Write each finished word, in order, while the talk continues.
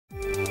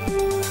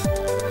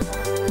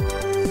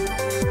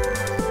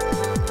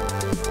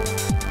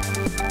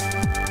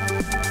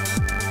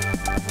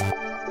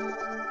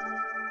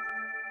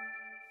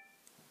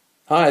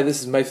Hi,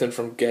 this is Nathan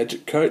from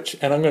Gadget Coach,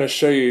 and I'm going to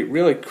show you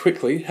really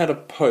quickly how to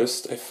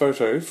post a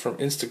photo from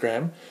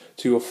Instagram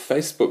to your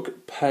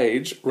Facebook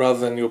page rather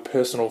than your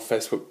personal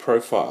Facebook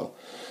profile.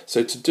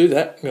 So to do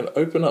that, I'm going to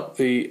open up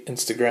the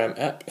Instagram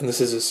app, and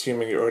this is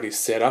assuming you're already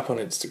set up on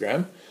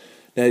Instagram.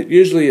 Now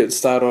usually it'd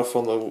start off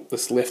on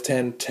this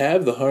left-hand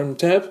tab, the home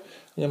tab.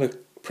 I'm going to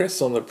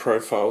press on the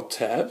profile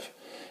tab,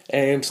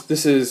 and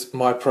this is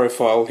my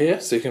profile here,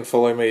 so you can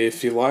follow me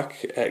if you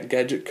like at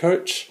Gadget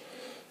Coach.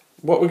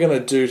 What we're going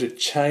to do to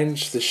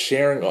change the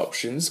sharing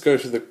options, go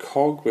to the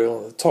cogwheel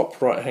on the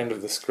top right hand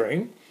of the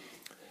screen,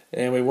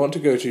 and we want to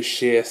go to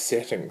share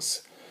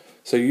settings.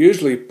 So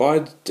usually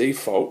by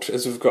default,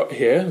 as we've got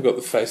here, we've got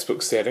the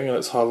Facebook setting and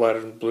it's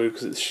highlighted in blue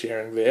because it's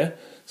sharing there.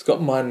 It's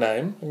got my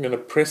name. I'm going to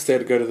press there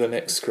to go to the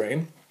next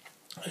screen.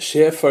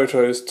 Share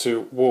photos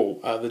to wall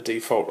are the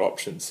default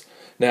options.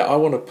 Now I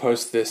want to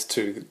post this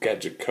to the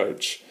Gadget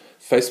Coach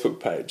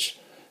Facebook page.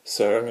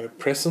 So I'm going to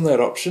press on that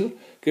option,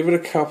 give it a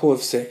couple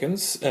of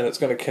seconds, and it's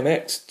going to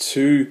connect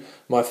to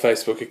my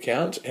Facebook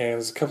account, and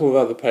there's a couple of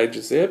other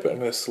pages there, but I'm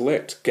going to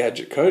select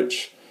Gadget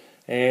Coach,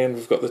 and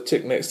we've got the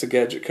tick next to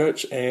Gadget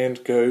Coach,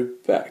 and go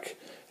back.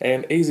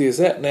 And easy as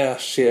that, now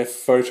share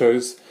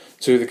photos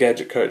to the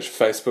Gadget Coach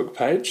Facebook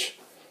page.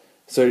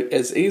 So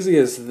as easy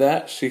as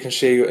that, you can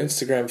share your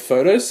Instagram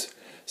photos.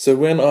 So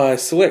when I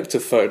select a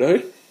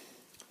photo,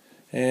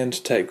 and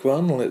take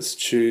one, let's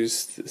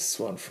choose this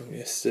one from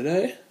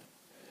yesterday.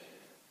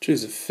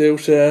 Choose a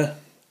filter.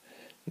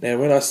 Now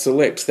when I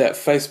select that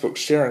Facebook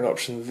sharing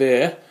option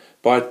there,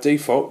 by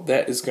default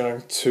that is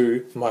going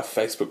to my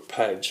Facebook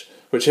page,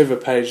 whichever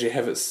page you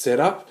have it set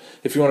up.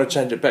 If you want to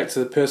change it back to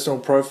the personal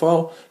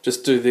profile,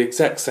 just do the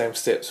exact same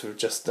steps we've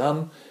just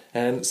done,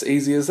 and it's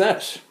easy as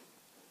that.